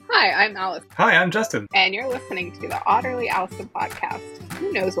Hi, I'm Alice. Hi, I'm Justin. And you're listening to the Otterly Owlsome podcast.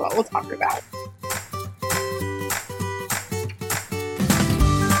 Who knows what we'll talk about?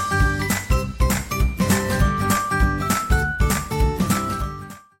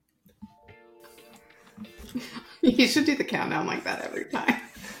 You should do the countdown like that every time.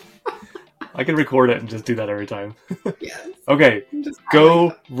 I can record it and just do that every time. Yes. Okay,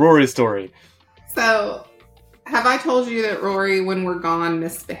 go Rory's story. So, have I told you that Rory, when we're gone,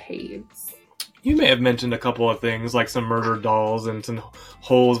 misbehaves? You may have mentioned a couple of things, like some murdered dolls and some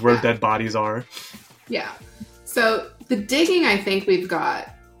holes where dead bodies are. Yeah. So, the digging, I think we've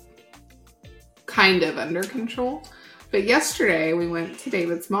got kind of under control. But yesterday, we went to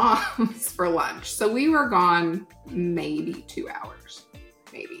David's mom's for lunch. So, we were gone maybe 2 hours.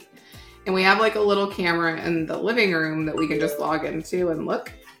 Maybe. And we have like a little camera in the living room that we can just log into and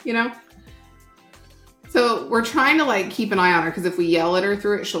look, you know? So we're trying to like keep an eye on her because if we yell at her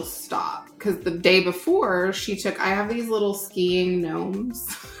through it, she'll stop. Because the day before I have these little skiing gnomes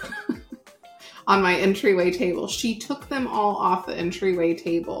on my entryway table. She took them all off the entryway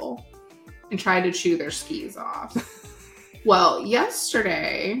table and tried to chew their skis off. Well,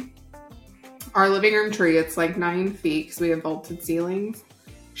 yesterday, our living room tree, it's like 9 feet because we have vaulted ceilings.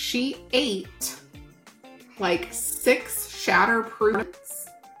 She ate like 6 shatterproofs.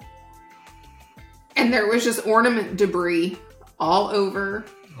 And there was just ornament debris all over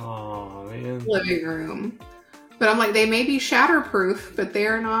the living room. But I'm like, they may be shatterproof, but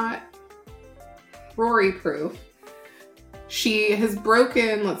they're not Rory-proof. She has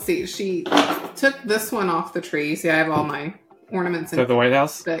broken, let's see, she took this one off the tree. See, I have all my ornaments in the White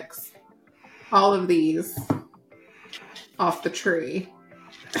House sticks. All of these off the tree.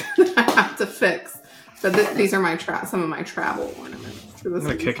 I have to fix. But these are my some of my travel ornaments. I'm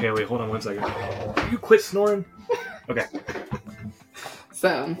going to kick Haley. Hold on 1 second. You quit snoring. Okay.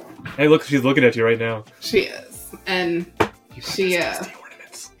 So. Hey, look, she's looking at you right now. She is. And she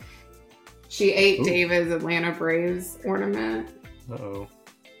ate David's Atlanta Braves ornament. Uh-oh.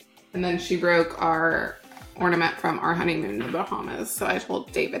 And then she broke our ornament from our honeymoon in the Bahamas. So I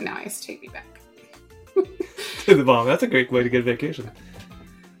told David now he has to take me back. To the Bahamas. That's a great way to get a vacation.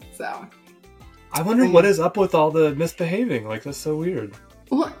 So. I wonder what is up with all the misbehaving. Like, that's so weird.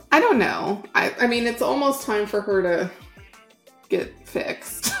 Well, I don't know. I mean, it's almost time for her to get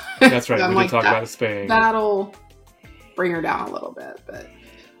fixed. That's right. We did talk about spaying. That'll bring her down a little bit. But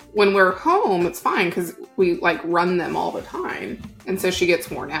when we're home, it's fine because we, like, run them all the time. And so she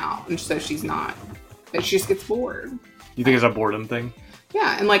gets worn out. And so she's not. But she just gets bored. You think it's a boredom thing?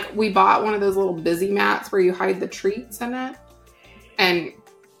 Yeah. And, like, we bought one of those little busy mats where you hide the treats in it. And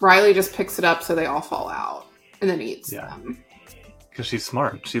Riley just picks it up so they all fall out and then eats them. Because she's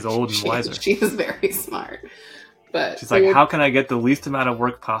smart. She's old and wiser. She is very smart. But she's like, how can I get the least amount of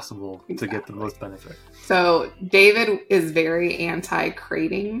work possible to get the most benefit? So David is very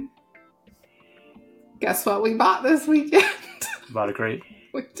anti-crating. Guess what we bought this weekend? Bought a crate?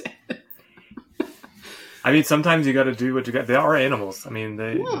 We did. I mean, sometimes you got to do what you got. They are animals. I mean,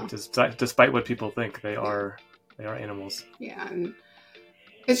 despite what people think, they are animals. Yeah, and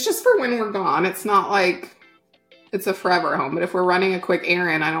it's just for when we're gone. It's not like it's a forever home. But if we're running a quick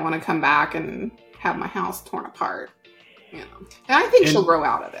errand, I don't want to come back and have my house torn apart. You know. And I think she'll grow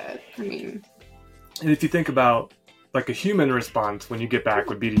out of it. I mean. And if you think about, like, a human response when you get back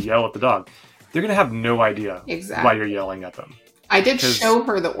would be to yell at the dog. They're going to have no idea why you're yelling at them. I did show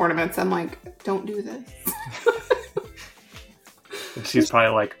her the ornaments. I'm like, don't do this. And she's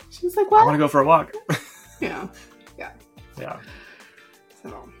probably like, what? I want to go for a walk. Yeah.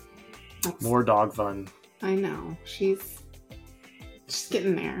 So, more dog fun. I know. She's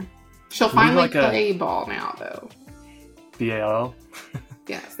getting there. She'll finally play ball now, though. BAL?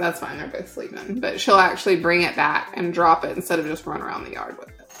 Yes, that's fine. They're both sleeping. But she'll actually bring it back and drop it instead of just run around the yard with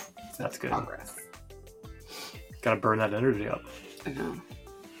it. So that's good. Progress. Gotta burn that energy up. I know.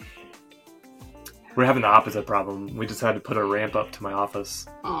 We're having the opposite problem. We just had to put a ramp up to my office.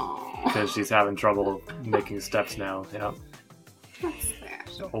 Aww. Because she's having trouble making steps now. Yeah. That's sad.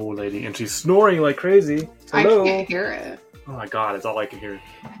 The old lady. And she's snoring like crazy. Hello. I can't hear it. Oh my god, it's all I can hear.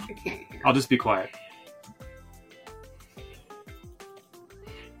 I can't hear I'll just be quiet.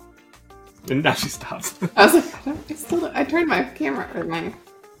 And now she stops. I was like, I turned my camera, or my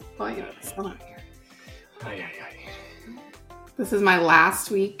volume up. Still not here. This is my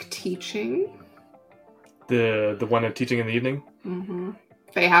last week teaching. The one of teaching in the evening? Mm-hmm.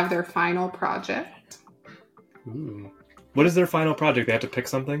 They have their final project. Ooh. What is their final project? They have to pick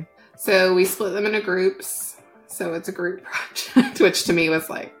something? So we split them into groups. So it's a group project, which to me was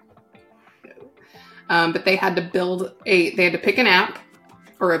like, no. But they had to pick an app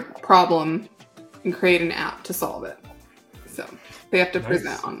or a problem and create an app to solve it. So they have to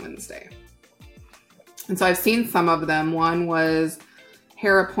present on Wednesday. And so I've seen some of them. One was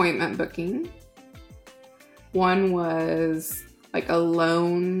hair appointment booking. One was like a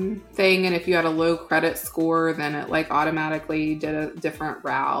loan thing, and if you had a low credit score, then it like automatically did a different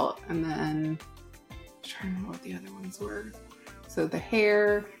route. And then I'm trying to remember what the other ones were. So the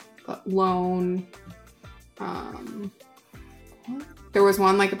hair, loan. There was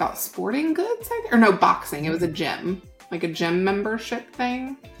one like about sporting goods, or no, boxing. It was a gym, like a gym membership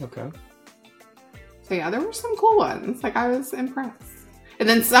thing. Okay. So yeah, there were some cool ones. Like I was impressed. And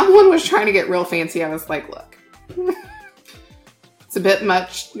then someone was trying to get real fancy. I was like, look, it's a bit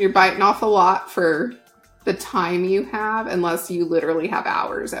much. You're biting off a lot for the time you have, unless you literally have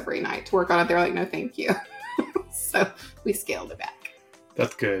hours every night to work on it. They're like, no, thank you. So we scaled it back.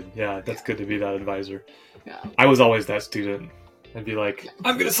 That's good. Yeah, that's good to be that advisor. Yeah. I was always that student. I'd be like,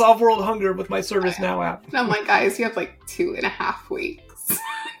 I'm going to solve world hunger with my ServiceNow app. And I'm like, guys, you have like 2.5 weeks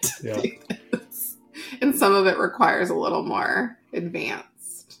to do this. And some of it requires a little more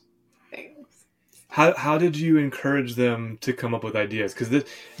advanced things. How did you encourage them to come up with ideas? Because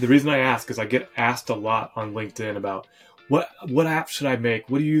the reason I ask is I get asked a lot on LinkedIn about what app should I make?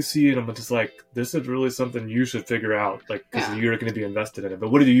 What do you see? And I'm just like, this is really something you should figure out, like, because you're going to be invested in it. But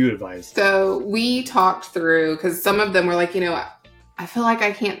what do you advise? So we talked through, because some of them were like, I feel like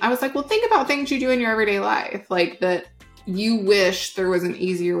I can't. I was like, well, think about things you do in your everyday life, like that you wish there was an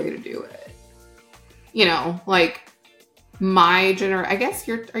easier way to do it. Like my I guess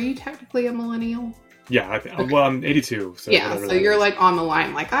are you technically a millennial? Yeah. Well, I'm 82. So yeah. So you're like on the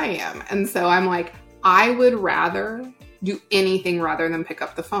line like I am. And so I'm like, I would rather do anything rather than pick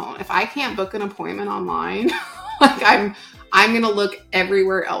up the phone. If I can't book an appointment online, like I'm going to look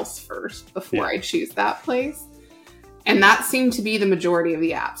everywhere else first before I choose that place. And that seemed to be the majority of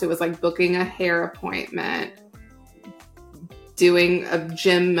the apps. It was like booking a hair appointment, doing a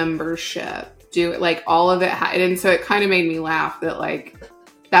gym membership, like all of it. And so it kind of made me laugh that like,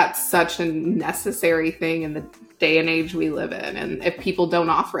 that's such a necessary thing in the day and age we live in. And if people don't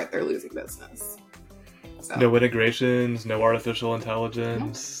offer it, they're losing business. So. No integrations, no artificial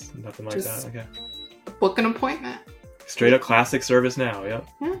intelligence, nothing like that. Okay. Book an appointment. Straight up classic ServiceNow. Yep.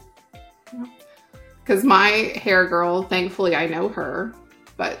 Yeah. Because my hair girl, thankfully I know her,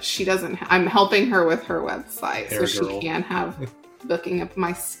 but she doesn't. I'm helping her with her website, hair so girl. She can have booking up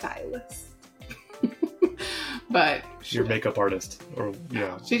my stylist. But your makeup artist, or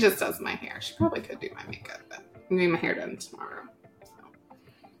she just does my hair. She probably could do my makeup, but I'm getting my hair done tomorrow. So.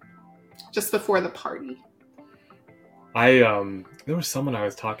 Just before the party. There was someone I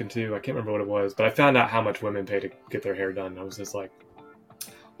was talking to. I can't remember what it was, but I found out how much women pay to get their hair done. I was just like,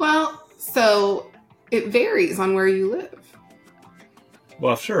 well, so it varies on where you live.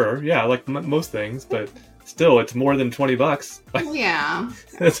 Well, sure, yeah, like most things, but still, it's more than $20. Yeah.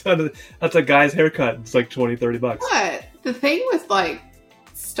 That's a guy's haircut. It's like $20-$30. But the thing with like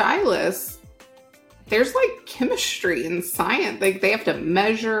stylists, there's like chemistry and science. Like they have to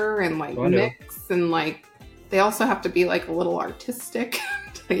measure and like mix, and like they also have to be like a little artistic,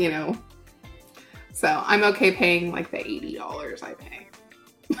 So I'm okay paying like the $80 I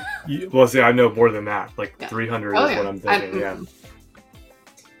pay. Well, see, I know more than that. Like $300 is what I'm thinking.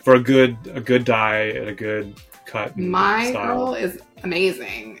 For a good dye and a good cut. My girl is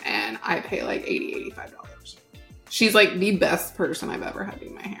amazing, and I pay like $85. She's like the best person I've ever had do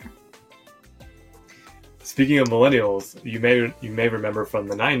my hair. Speaking of millennials, you may remember from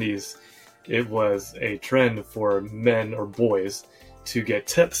the 90s, it was a trend for men or boys to get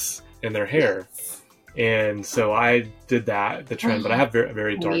tips in their hair. Yes. And so I did the trend, but I have very,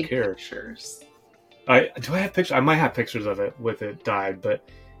 very dark hair. Pictures. Do I have pictures? I might have pictures of it with it dyed, but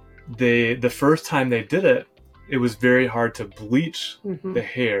the first time they did it, it was very hard to bleach the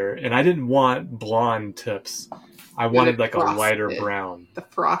hair, and I didn't want blonde tips. I wanted like a lighter brown. The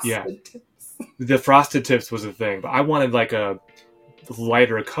frosted tips. The frosted tips was a thing, but I wanted like a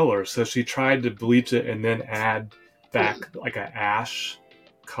lighter color. So she tried to bleach it and then add back like an ash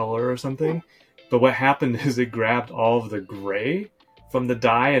color or something. But what happened is it grabbed all of the gray from the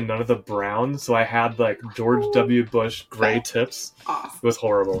dye and none of the brown. So I had like George W. Bush gray tips. Awesome. It was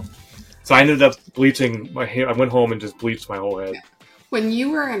horrible. So I ended up bleaching my hair. I went home and just bleached my whole head. When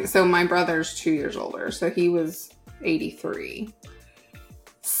you were so my brother's 2 years older, so he was 83.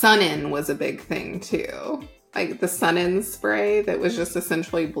 Sun-In was a big thing too. Like the Sun-In spray that was just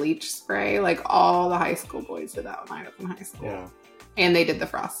essentially bleach spray. Like all the high school boys did that when I was in high school. Yeah. And they did the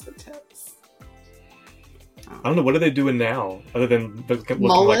frosted tips. I don't know. What are they doing now? Other than looking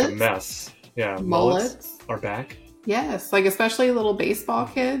like a mess. Yeah. Mullets are back. Yes, like especially little baseball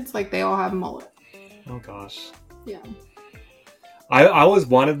kids, like they all have mullet. Oh gosh. Yeah. I always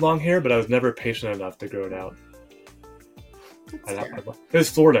wanted long hair, but I was never patient enough to grow it out. It was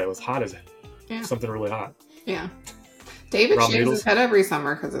Florida. It was hot as something really hot. Yeah. David shaves his head every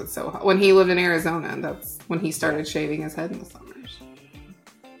summer because it's so hot. When he lived in Arizona, that's when he started shaving his head in the summers.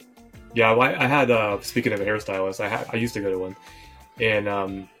 Yeah, I had, speaking of a hairstylist, I used to go to one,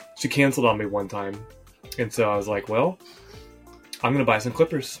 and she canceled on me one time. And so I was like, well, I'm going to buy some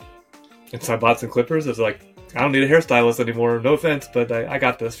clippers. And so I bought some clippers. I was like, I don't need a hairstylist anymore. No offense, but I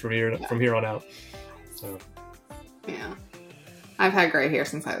got this from here on out. So. Yeah. I've had gray hair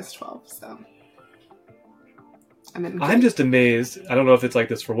since I was 12, so. I'm just amazed. I don't know if it's like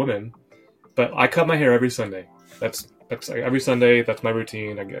this for women, but I cut my hair every Sunday. That's like every Sunday. That's my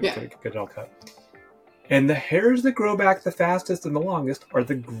routine. I get it all cut. And the hairs that grow back the fastest and the longest are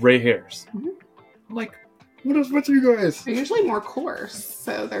the gray hairs. Mm-hmm. I'm like, what's you guys? They're usually more coarse,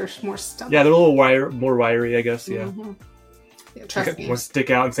 so there's more stuff. Yeah, they're a little more wiry, I guess. Yeah. Mm-hmm. Yeah, trust me. Want to stick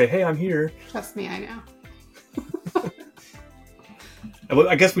out and say, "Hey, I'm here." Trust me, I know.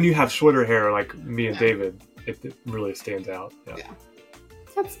 I guess when you have shorter hair, like me and David, it really stands out. Yeah,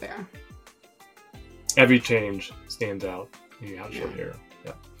 that's fair. Every change stands out when you have short hair.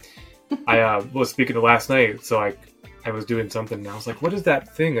 Yeah. I was speaking of last night, so I was doing something and I was like, what is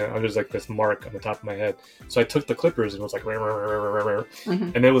that thing? I was like this mark on the top of my head. So I took the clippers and it was like,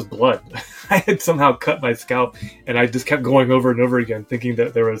 and it was blood. I had somehow cut my scalp and I just kept going over and over again thinking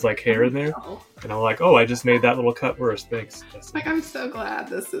that there was like hair in there. And I'm like, oh, I just made that little cut worse. Thanks, Justin. Like, I'm so glad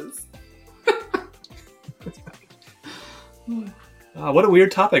this is. What a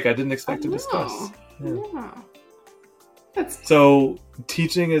weird topic I didn't expect to discuss. Yeah. So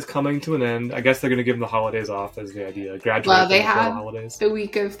teaching is coming to an end. I guess they're going to give them the holidays off as the idea. Graduate. Well, they had the holidays. The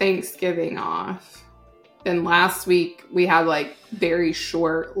week of Thanksgiving off. And last week we had like very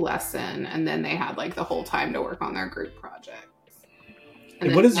short lesson, and then they had like the whole time to work on their group projects.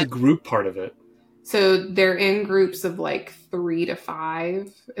 And what is the group part of it? So they're in groups of like 3 to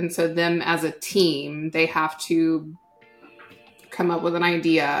 5. And so them as a team, they have to come up with an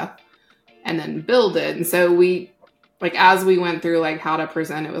idea and then build it. And so as we went through like how to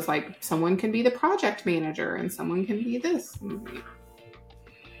present, it was like someone can be the project manager and someone can be this.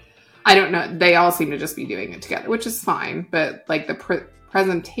 I don't know. They all seem to just be doing it together, which is fine. But like the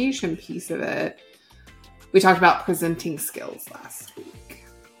presentation piece of it, we talked about presenting skills last week.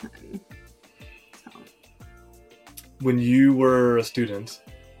 When you were a student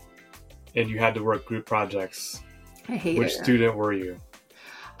and you had to work group projects, I hated which student were you?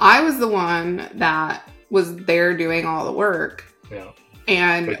 I was the one that was there doing all the work. Yeah.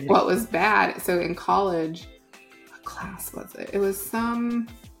 And what was bad, so in college, what class was it? It was some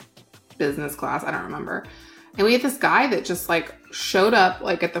business class, I don't remember. And we had this guy that just like showed up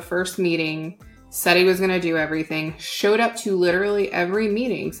like at the first meeting, said he was going to do everything, showed up to literally every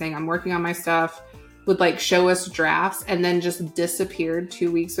meeting saying, I'm working on my stuff, would like show us drafts, and then just disappeared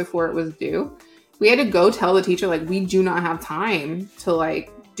 2 weeks before it was due. We had to go tell the teacher, like, we do not have time to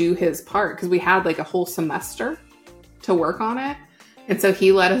like do his part because we had like a whole semester to work on it. And so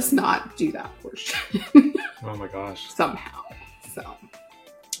he let us not do that portion. Oh my gosh. Somehow. So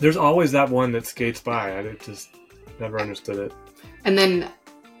there's always that one that skates by. I just never understood it. And then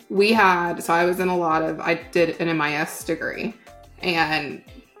I was in I did an MIS degree, and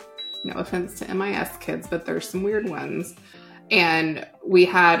no offense to MIS kids, but there's some weird ones. And we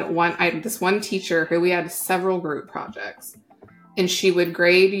had this one teacher who we had several group projects, and she would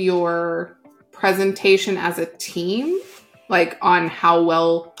grade your presentation as a team, like on how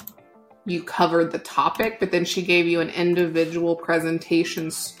well you covered the topic, but then she gave you an individual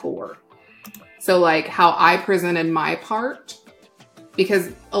presentation score. So like how I presented my part,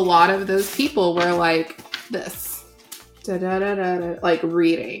 because a lot of those people were like this, like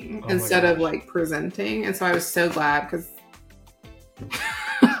reading instead of like presenting. And so I was so glad because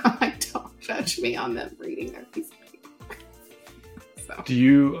like, don't judge me on them reading their piece of paper.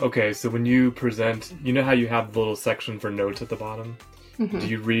 So when you present, you know how you have the little section for notes at the bottom? Mm-hmm. Do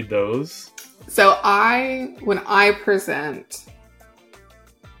you read those? So when I present,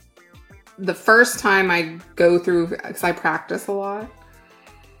 the first time I go through, because I practice a lot,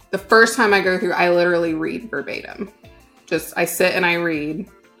 the first time I go through, I literally read verbatim. I sit and I read.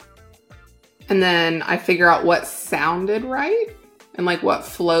 And then I figure out what sounded right and like what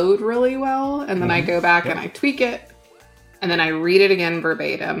flowed really well. And then I go back and I tweak it. And then I read it again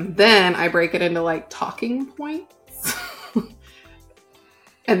verbatim. Then I break it into like talking points.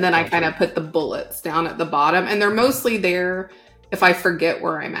 And then I kind of put the bullets down at the bottom. And they're mostly there if I forget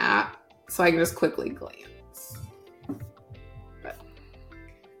where I'm at. So I can just quickly glance.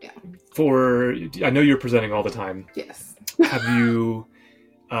 I know you're presenting all the time. Yes. Have you,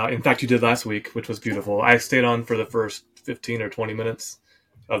 in fact, you did last week, which was beautiful. I stayed on for the first 15 or 20 minutes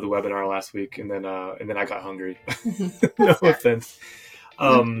of the webinar last week, and then I got hungry. No offense.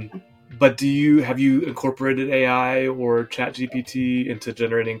 But have you incorporated AI or ChatGPT into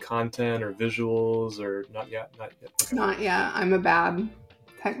generating content or visuals, or not yet? Not yet. Okay. Not yet. I'm a bad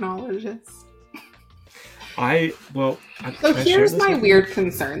technologist. So here's my weird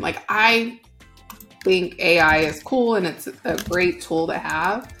concern. Like, I think AI is cool and it's a great tool to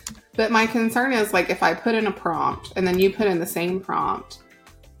have. But my concern is, like, if I put in a prompt and then you put in the same prompt,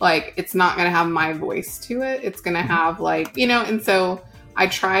 like, it's not going to have my voice to it. It's going to have, like, and so I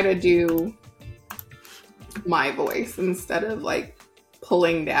try to do my voice instead of, like,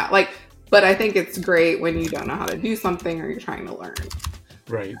 pulling down. Like, but I think it's great when you don't know how to do something or you're trying to learn.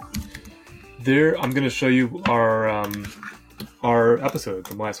 Right. I'm going to show you our episode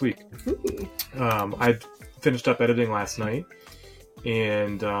from last week. I finished up editing last night,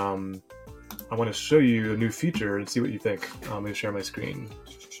 and I want to show you a new feature and see what you think. I'm going to share my screen.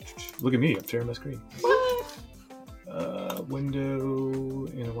 Look at me, I'm sharing my screen. What? Window,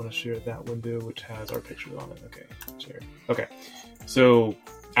 and I want to share that window, which has our pictures on it. Okay, share. Okay, so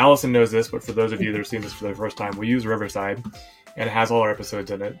Allison knows this, but for those of you that are seeing this for the first time, we use Riverside, and it has all our episodes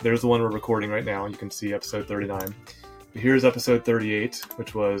in it. There's the one we're recording right now. You can see episode 39. But here's episode 38,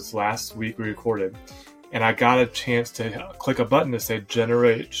 which was last week we recorded. And I got a chance to click a button to say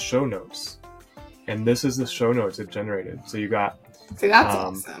generate show notes. And this is the show notes it generated. So you got... See, that's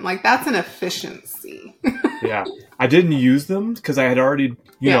awesome. Like, that's an efficiency. Yeah. I didn't use them because I had already,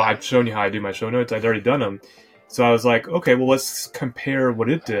 I'd shown you how I do my show notes. I'd already done them. So I was like, okay, well, let's compare what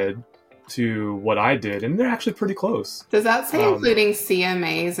it did to what I did. And they're actually pretty close. Does that say including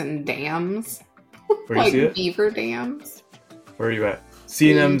CMAs and dams? Where do you see it? Beaver dams? Where are you at?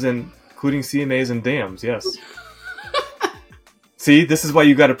 CNMs and including CMAs and dams, yes. See, this is why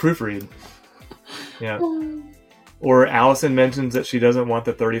you got to proofread. Yeah. Or Allison mentions that she doesn't want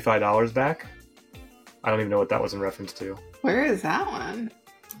the $35 back. I don't even know what that was in reference to. Where is that one?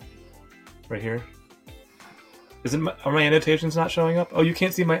 Right here. Are my annotations not showing up? Oh, you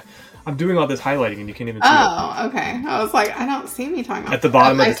can't see my... I'm doing all this highlighting and you can't even see it. Oh, okay. I was like, I don't see me talking about... At the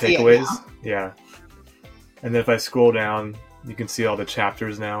bottom of the takeaways. Yeah. And then if I scroll down, you can see all the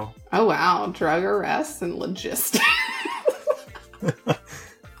chapters now. Oh, wow. Drug arrests and logistics.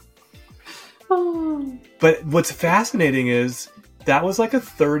 Oh. But what's fascinating is that was like a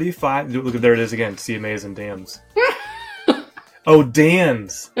 35... Look, there it is again. CMAs and dams. Oh,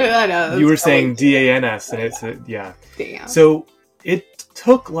 DANs. I know. You were saying DANS, and it's yeah. Damn. So it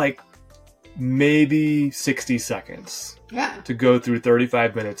took like maybe 60 seconds to go through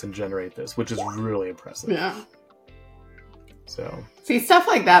 35 minutes and generate this, which is really impressive. Yeah. So see, stuff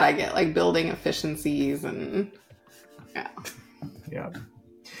like that I get, like building efficiencies and yeah.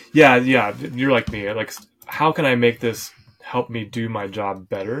 You're like me. Like, how can I make this help me do my job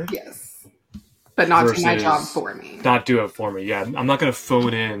better? Yes. But not do my job for me. Not do it for me, yeah. I'm not going to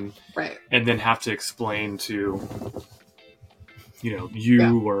phone in and then have to explain to,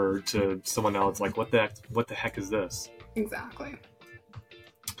 you or to someone else, like, what the heck is this? Exactly.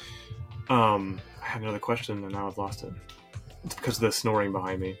 I had another question and now I've lost it. It's because of the snoring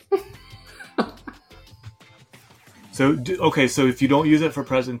behind me. So if you don't use it for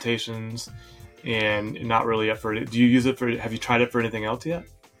presentations and not really up for it, do you use it for, have you tried it for anything else yet?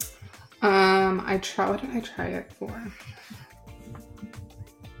 What did I try it for?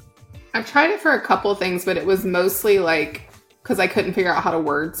 I've tried it for a couple things, but it was mostly like, because I couldn't figure out how to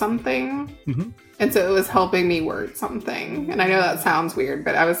word something. Mm-hmm. And so it was helping me word something. And I know that sounds weird,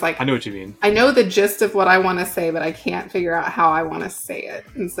 but I was like... I know what you mean. I know the gist of what I want to say, but I can't figure out how I want to say it.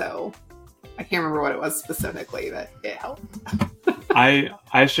 And so I can't remember what it was specifically, but it helped.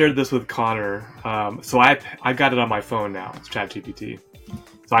 I shared this with Connor. So I got it on my phone now. It's ChatGPT.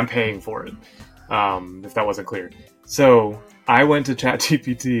 So I'm paying for it, if that wasn't clear. So I went to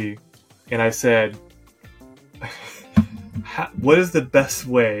ChatGPT and I said, what is the best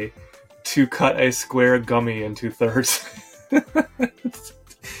way to cut a square gummy into thirds?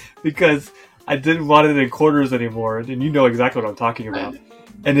 Because I didn't want it in quarters anymore, and you know exactly what I'm talking about.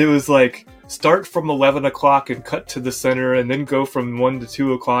 And it was like, start from 11 o'clock and cut to the center, and then go from 1 to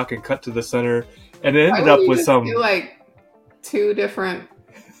 2 o'clock and cut to the center. And it ended up with some... do like 2 different...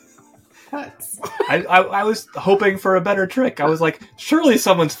 cuts. I was hoping for a better trick. I was like, surely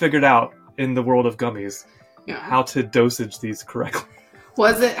someone's figured out in the world of gummies how to dosage these correctly.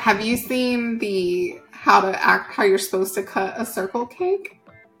 Have you seen how you're supposed to cut a circle cake?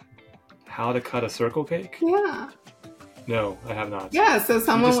 How to cut a circle cake? Yeah. No, I have not. Yeah, so You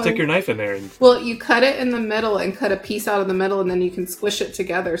someone just stick your knife in there and Well, you cut it in the middle and cut a piece out of the middle, and then you can squish it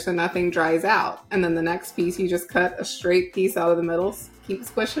together so nothing dries out. And then the next piece, you just cut a straight piece out of the middle, keep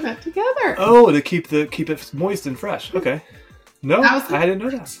squishing it together. oh, to keep it moist and fresh. Okay. No, I didn't know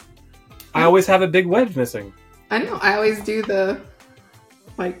that. I always have a big wedge missing. I know. I always do the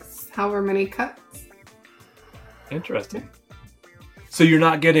however many cuts. Interesting. So you're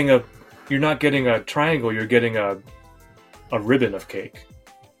not getting a triangle. You're getting a ribbon of cake.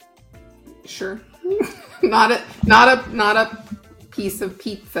 Sure. not a piece of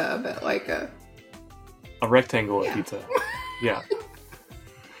pizza, but like a rectangle of pizza. Yeah.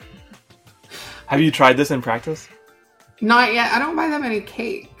 Have you tried this in practice? Not yet. I don't buy that many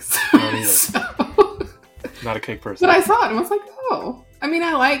cakes. Not either. So... Not a cake person. But I saw it and I was like, oh. I mean,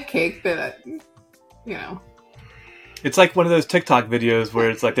 I like cake, but It's like one of those TikTok videos where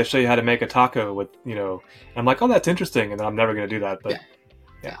it's like they show you how to make a taco with, and I'm like, oh, that's interesting, and then I'm never going to do that. But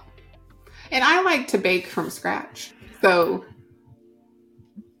yeah. And I like to bake from scratch, so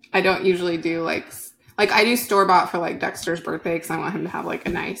I don't usually do like I do store bought for like Dexter's birthday because I want him to have like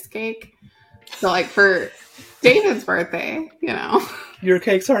a nice cake. So like for David's birthday, your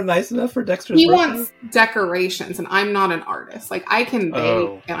cakes aren't nice enough for Dexter's he birthday? wants decorations, and I'm not an artist. Like I can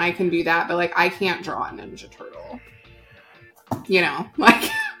bake and I can do that, but like I can't draw a Ninja Turtle. Like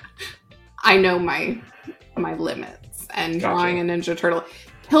I know my limits, and drawing a Ninja Turtle.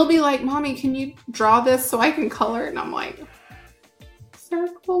 He'll be like, Mommy, can you draw this so I can color it? And I'm like,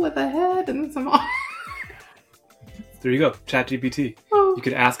 circle with a head and some. There you go, ChatGPT. Oh. You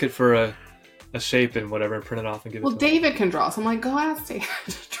could ask it for a shape and whatever, and print it off and give it to David can draw, so I'm like, go ask David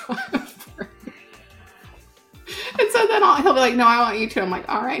to draw it for me. And so then he'll be like, no, I want you to. I'm like,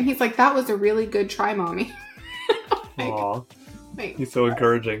 all right. And he's like, that was a really good try, Mommy. Aw. Thanks. He's so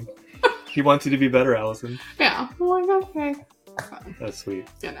encouraging. He wants you to be better, Allison. Yeah. I'm like, okay. That's sweet.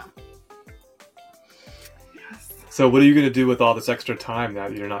 Yes. So what are you going to do with all this extra time now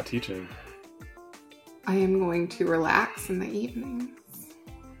that you're not teaching? I am going to relax in the evenings.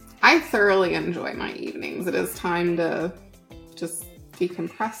 I thoroughly enjoy my evenings. It is time to just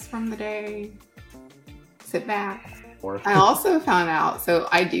decompress from the day, sit back. I also found out, so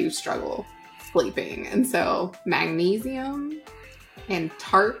I do struggle sleeping, and so magnesium and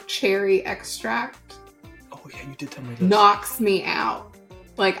tart cherry extract you did tell me this. knocks me out.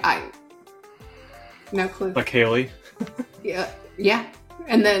 No clue. Like Haley? Yeah.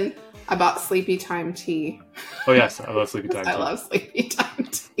 And then I bought Sleepy Time tea. Oh yes, I love Sleepy Time tea. I love Sleepy Time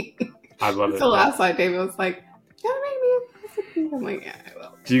tea. I love it. So last night David was like, "Can I make me a I'm like, yeah, I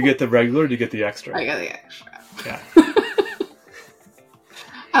will. Do you get the regular or do you get the extra? I got the extra. Yeah.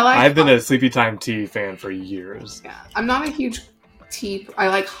 I've been a Sleepy Time tea fan for years. Yeah. I'm not a huge tea. I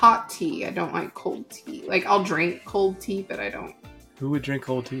like hot tea. I don't like cold tea. Like, I'll drink cold tea, but I don't. Who would drink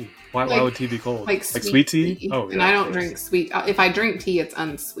cold tea? Why would tea be cold? Like sweet tea? Oh, yeah. And I don't drink sweet. If I drink tea, it's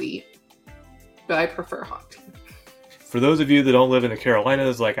unsweet. But I prefer hot tea. For those of you that don't live in the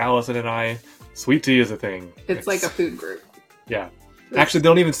Carolinas, like Allison and I, sweet tea is a thing. It's like a food group. Yeah. Actually, they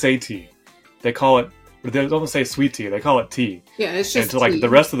don't even say tea. They call it, they don't say sweet tea. They call it tea. Yeah, it's just tea. Like the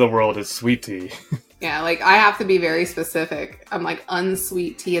rest of the world is sweet tea. Yeah, like I have to be very specific. I'm like,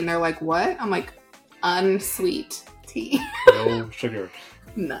 unsweet tea. And they're like, what? I'm like, unsweet tea. No sugar.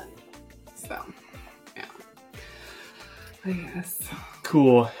 None. So, yeah. I guess.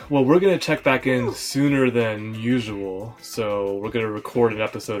 Cool. Well, we're going to check back in sooner than usual. So we're going to record an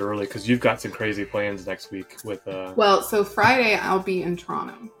episode early because you've got some crazy plans next week with... Well, so Friday I'll be in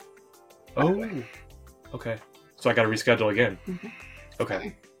Toronto. Oh, okay. So I got to reschedule again. Mm-hmm.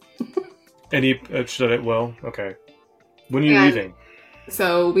 Okay. Okay. When are you leaving?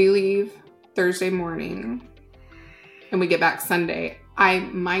 So we leave Thursday morning and we get back Sunday. I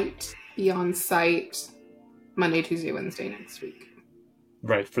might be on site Monday, Tuesday, Wednesday next week.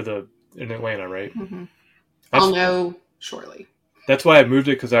 Right, in Atlanta, right? Mm-hmm. I'll know shortly. That's why I moved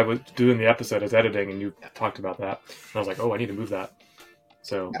it, because I was doing the episode as editing and you talked about that. And I was like, oh, I need to move that.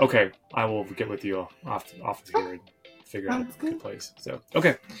 So, okay, I will get with you off here and figure out a good place. So,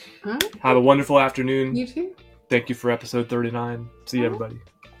 okay. Right. Have a wonderful afternoon. You too. Thank you for episode 39. See you, everybody.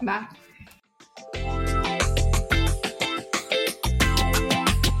 Bye.